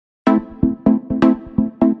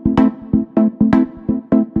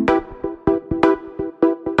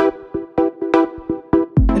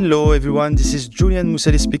Hello everyone, this is Julian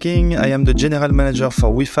Mousseli speaking. I am the General Manager for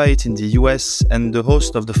WeFight in the US and the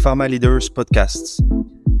host of the Pharma Leaders podcasts.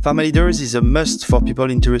 Pharma Leaders is a must for people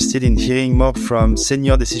interested in hearing more from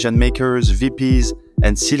senior decision makers, VPs,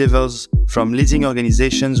 and C-levels from leading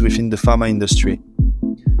organizations within the pharma industry.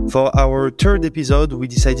 For our third episode, we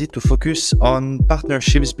decided to focus on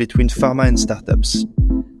partnerships between pharma and startups,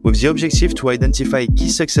 with the objective to identify key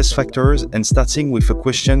success factors and starting with a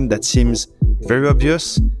question that seems very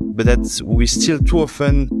obvious, but that we still too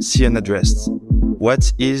often see unaddressed.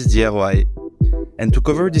 What is the ROI? And to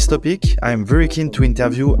cover this topic, I am very keen to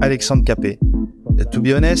interview Alexandre Capet. To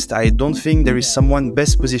be honest, I don't think there is someone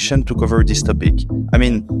best positioned to cover this topic.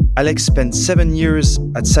 Alex spent 7 years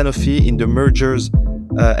at Sanofi in the mergers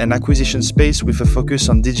and acquisition space with a focus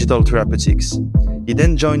on digital therapeutics. He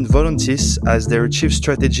then joined Voluntis as their Chief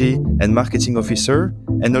Strategy and Marketing Officer,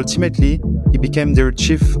 and ultimately, he became their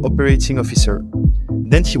Chief Operating Officer.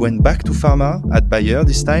 Then he went back to pharma at Bayer,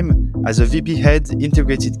 this time as a VP Head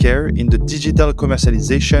Integrated Care in the Digital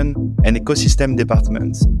Commercialization and Ecosystem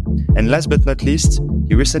Department. And last but not least,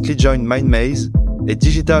 he recently joined MindMaze, a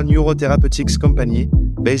digital neurotherapeutics company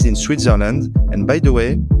based in Switzerland. And by the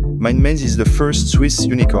way, MindMaze is the first Swiss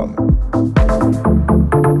unicorn.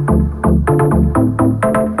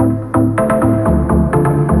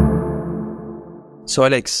 So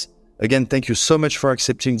Alex, again, thank you so much for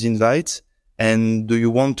accepting the invite. And do you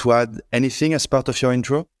want to add anything as part of your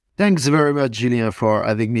intro? Thanks very much, Julien, for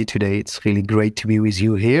having me today. It's really great to be with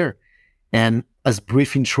you here. And as a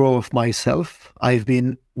brief intro of myself, I've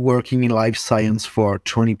been working in life science for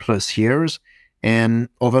 20 plus years. And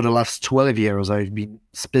over the last 12 years, I've been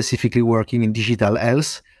specifically working in digital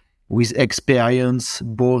health with experience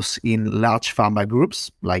both in large pharma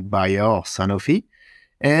groups like Bayer or Sanofi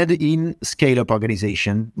and in scale-up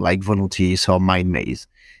organizations like Voluntis or MindMaze.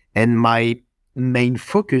 And my main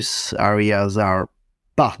focus areas are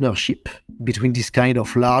partnership between this kind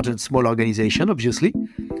of large and small organization, obviously,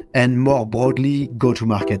 and more broadly,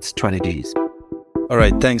 go-to-market strategies. All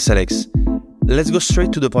right, thanks, Alex. Let's go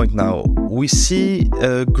straight to the point now. We see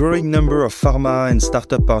a growing number of pharma and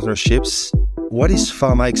startup partnerships. What is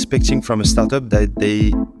pharma expecting from a startup that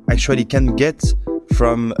they actually can get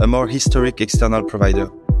from a more historic external provider?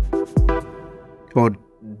 Oh,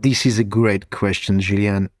 this is a great question,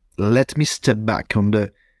 Julien. Let me step back on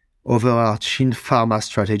the overarching pharma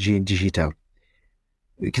strategy in digital.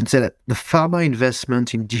 We can say that the pharma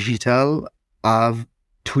investment in digital have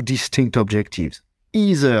two distinct objectives.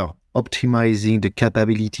 Either optimizing the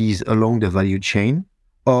capabilities along the value chain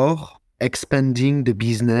or expanding the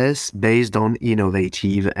business based on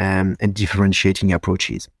innovative and differentiating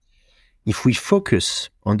approaches. If we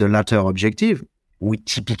focus on the latter objective, we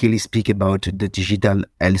typically speak about the digital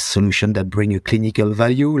health solution that bring a clinical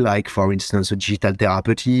value, like, for instance, a digital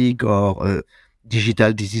therapeutic or a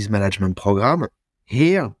digital disease management program.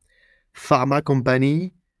 Here, pharma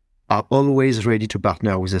companies are always ready to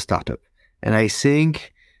partner with a startup. And I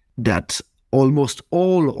think that almost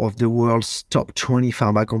all of the world's top 20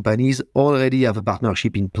 pharma companies already have a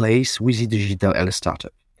partnership in place with the digital health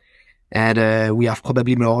startup. And we have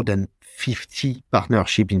probably more than 50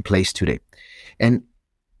 partnerships in place today. And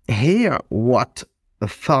here, what a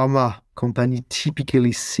pharma company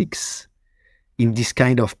typically seeks in this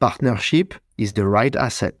kind of partnership is the right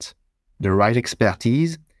asset, the right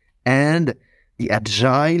expertise, and the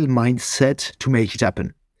agile mindset to make it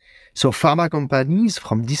happen. So pharma companies,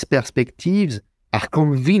 from this perspective, are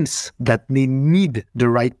convinced that they need the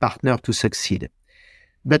right partner to succeed.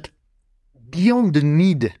 But beyond the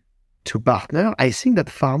need to partner, I think that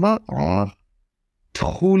pharma are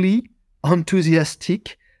truly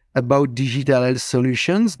enthusiastic about digital health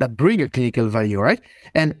solutions that bring a clinical value, right?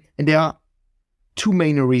 And there are two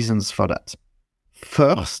main reasons for that.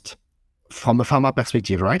 First, from a pharma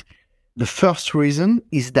perspective, right? The first reason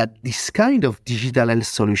is that this kind of digital health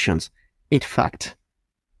solutions, in fact,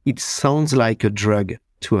 it sounds like a drug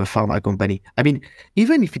to a pharma company.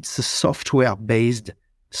 Even if it's a software-based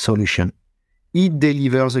solution, it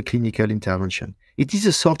delivers a clinical intervention. It is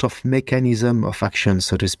a sort of mechanism of action,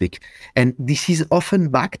 so to speak. And this is often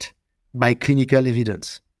backed by clinical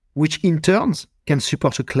evidence, which in turn can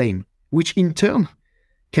support a claim, which in turn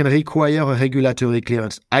can require a regulatory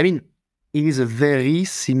clearance. It is a very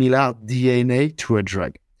similar DNA to a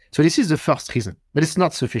drug. So this is the first reason, but it's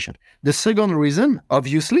not sufficient. The second reason,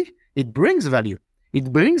 obviously, it brings value.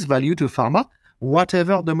 It brings value to pharma,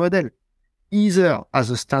 whatever the model, either as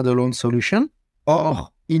a standalone solution or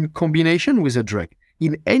in combination with a drug.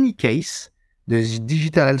 In any case, the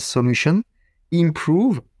digital health solution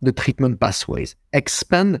improve the treatment pathways,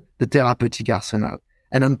 expand the therapeutic arsenal.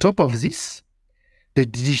 And on top of this, the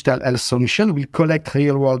digital health solution will collect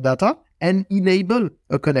real-world data and enable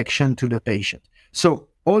a connection to the patient. So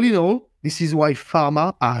all in all, this is why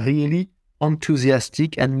pharma are really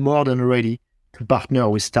enthusiastic and more than ready to partner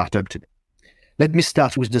with startups today. Let me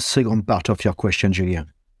start with the second part of your question,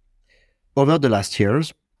 Julian. Over the last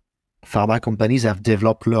years, pharma companies have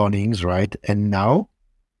developed learnings, right? And now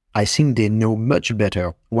I think they know much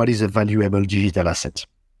better what is a valuable digital asset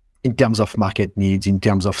in terms of market needs, in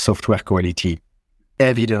terms of software quality,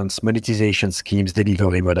 evidence, monetization schemes,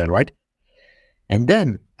 delivery model, right? And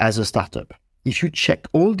then as a startup, if you check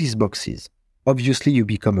all these boxes, obviously you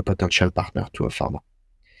become a potential partner to a pharma.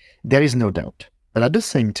 There is no doubt. But at the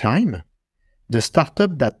same time, the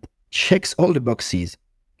startup that checks all the boxes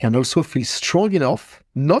can also feel strong enough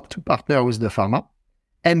not to partner with the pharma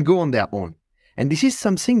and go on their own. And this is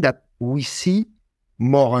something that we see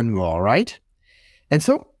more and more, right? And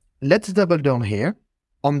so let's double down here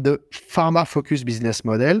on the pharma-focused business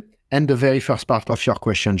model and the very first part of your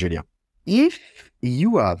question, Julia. If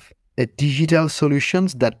you have a digital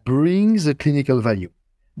solutions that brings a clinical value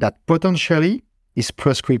that potentially is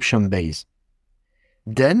prescription-based,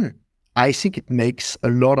 then I think it makes a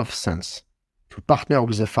lot of sense to partner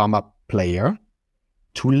with a pharma player,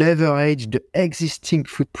 to leverage the existing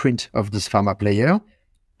footprint of this pharma player,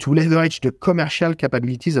 to leverage the commercial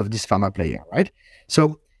capabilities of this pharma player, right?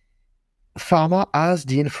 So pharma has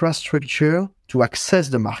the infrastructure to access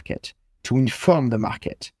the market, to inform the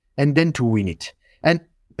market, and then to win it. And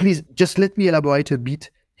please, just let me elaborate a bit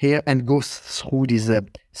here and go through these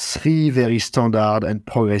three very standard and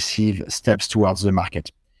progressive steps towards the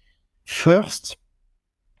market. First,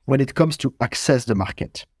 when it comes to access the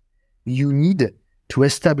market, you need to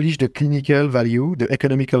establish the clinical value, the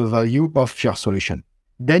economical value of your solution.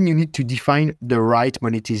 Then you need to define the right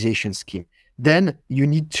monetization scheme. Then you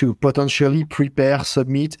need to potentially prepare,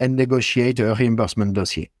 submit, and negotiate a reimbursement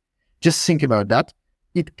dossier. Just think about that.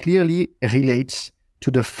 It clearly relates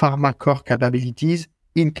to the pharma core capabilities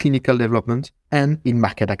in clinical development and in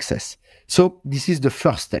market access. So this is the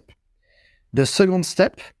first step. The second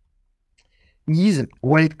step is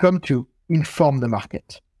when it comes to inform the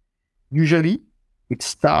market. Usually, it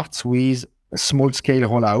starts with a small-scale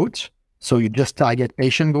rollout. So you just target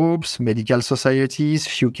patient groups, medical societies,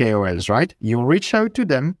 few KOLs, right? You reach out to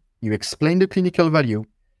them, you explain the clinical value,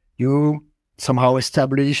 you somehow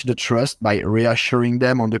establish the trust by reassuring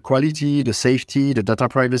them on the quality, the safety, the data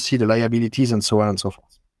privacy, the liabilities, and so on and so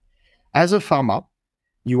forth. As a pharma,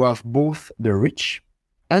 you have both the reach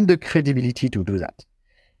and the credibility to do that.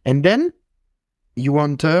 And then you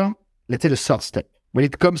enter, let's say, the third step, when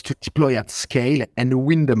it comes to deploy at scale and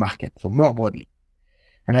win the market, so more broadly.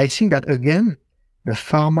 And I think that, again, the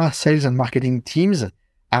pharma sales and marketing teams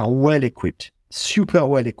are well-equipped, super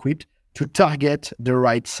well-equipped to target the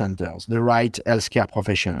right centers, the right healthcare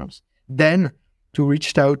professionals. Then to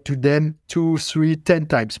reach out to them 2, 3, 10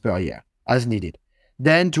 times per year as needed.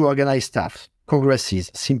 Then to organize staff,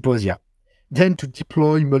 congresses, symposia. Then to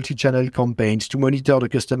deploy multi-channel campaigns, to monitor the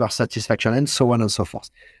customer satisfaction, and so on and so forth.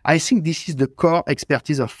 I think this is the core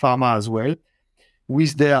expertise of pharma as well,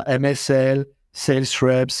 with their MSL, sales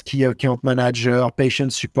reps, key account manager,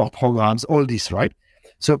 patient support programs, all this, right?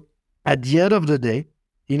 So at the end of the day,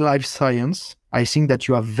 in life science, I think that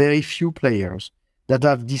you have very few players that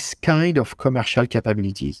have this kind of commercial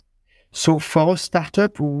capabilities. So for a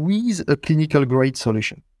startup with a clinical grade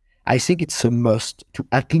solution, I think it's a must to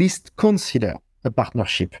at least consider a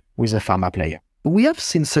partnership with a pharma player. We have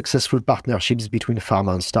seen successful partnerships between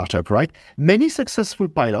pharma and startup, right? Many successful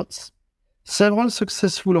pilots, several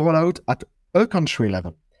successful rollouts at a country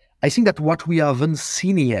level. I think that what we haven't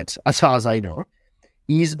seen yet, as far as I know,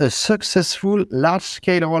 is a successful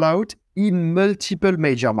large-scale rollout in multiple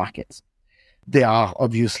major markets. There are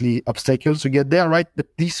obviously obstacles to get there, right? But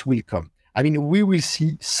this will come. I mean, we will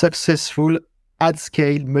see successful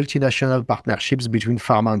at-scale multinational partnerships between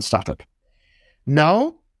pharma and startup.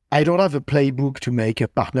 Now, I don't have a playbook to make a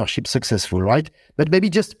partnership successful, right? But maybe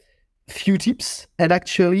just a few tips. And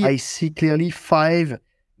actually, I see clearly 5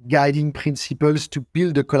 guiding principles to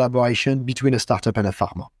build a collaboration between a startup and a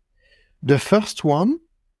pharma. The first one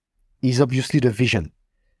is obviously the vision.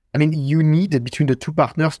 I mean, you need between the two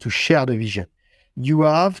partners to share the vision. You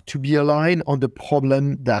have to be aligned on the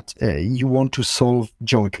problem that you want to solve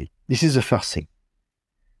jointly. This is the first thing.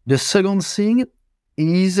 The second thing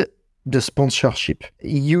is the sponsorship.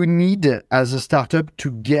 You need, as a startup,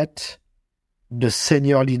 to get the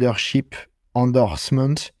senior leadership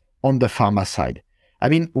endorsement on the pharma side. I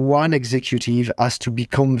mean, one executive has to be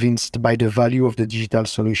convinced by the value of the digital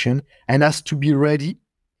solution and has to be ready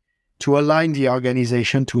to align the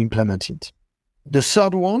organization to implement it. The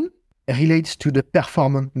third one, relates to the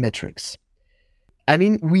performance metrics. I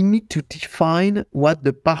mean, we need to define what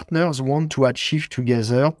the partners want to achieve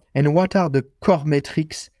together and what are the core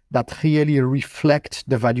metrics that really reflect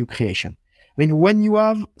the value creation. I mean, when you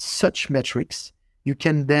have such metrics, you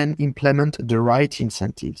can then implement the right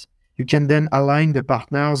incentives. You can then align the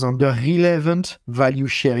partners on the relevant value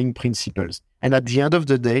sharing principles. And at the end of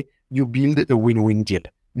the day, you build a win-win deal.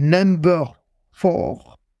 Number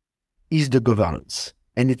 4 is the governance.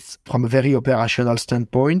 And it's from a very operational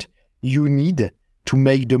standpoint, you need to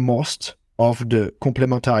make the most of the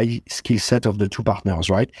complementary skill set of the two partners,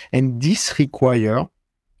 right? And this requires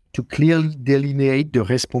to clearly delineate the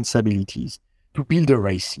responsibilities, to build a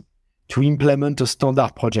RACI, to implement a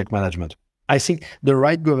standard project management. I think the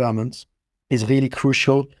right governance is really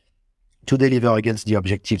crucial to deliver against the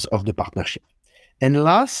objectives of the partnership. And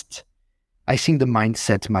last, I think the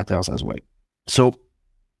mindset matters as well. So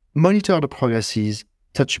monitor the progresses,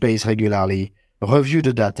 touch base regularly, review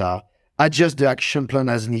the data, adjust the action plan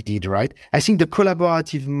as needed, right? I think the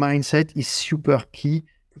collaborative mindset is super key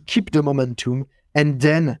to keep the momentum and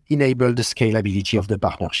then enable the scalability of the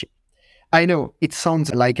partnership. I know it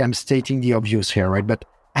sounds like I'm stating the obvious here, right? But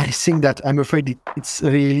I think that I'm afraid it's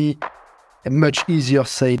really much easier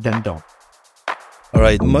said than done. All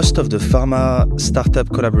right, most of the pharma startup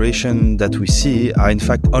collaboration that we see are in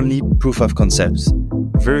fact only proof of concepts.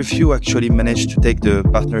 Very few actually manage to take the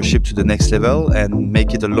partnership to the next level and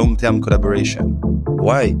make it a long-term collaboration.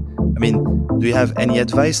 Why? I mean, do you have any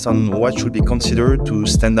advice on what should be considered to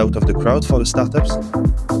stand out of the crowd for the startups?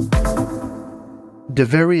 The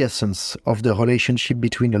very essence of the relationship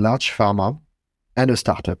between a large pharma and a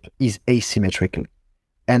startup is asymmetrical.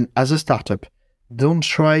 And as a startup, don't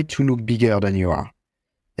try to look bigger than you are.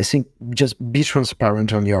 I think just be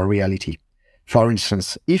transparent on your reality. For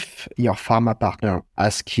instance, if your pharma partner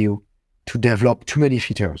asks you to develop too many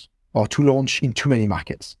features or to launch in too many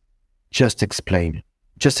markets, just explain.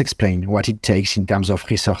 Just explain what it takes in terms of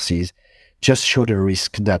resources. Just show the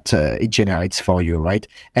risk that it generates for you, right?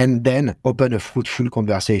 And then open a fruitful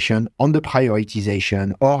conversation on the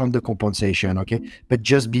prioritization or on the compensation, okay? But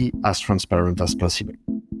just be as transparent as possible.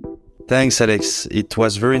 Thanks, Alex. It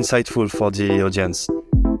was very insightful for the audience.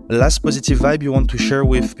 Last positive vibe you want to share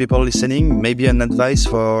with people listening? Maybe an advice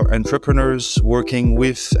for entrepreneurs working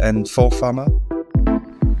with and for pharma?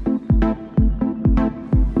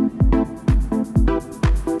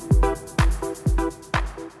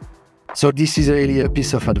 So this is really a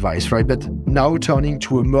piece of advice, right? But now turning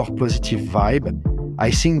to a more positive vibe,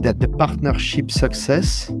 I think that the partnership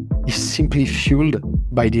success is simply fueled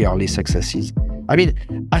by the early successes. I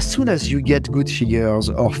mean, as soon as you get good figures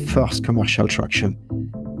or first commercial traction,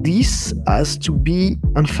 this has to be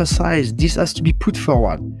emphasized, this has to be put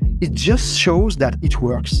forward. It just shows that it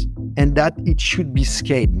works and that it should be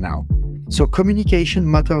scaled now. So communication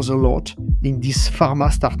matters a lot in this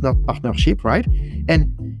pharma startup partnership, right?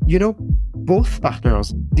 And you know, both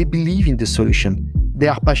partners, they believe in the solution. They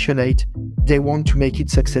are passionate. They want to make it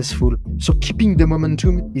successful. So keeping the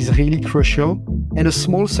momentum is really crucial. And a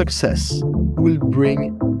small success will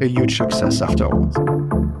bring a huge success afterwards.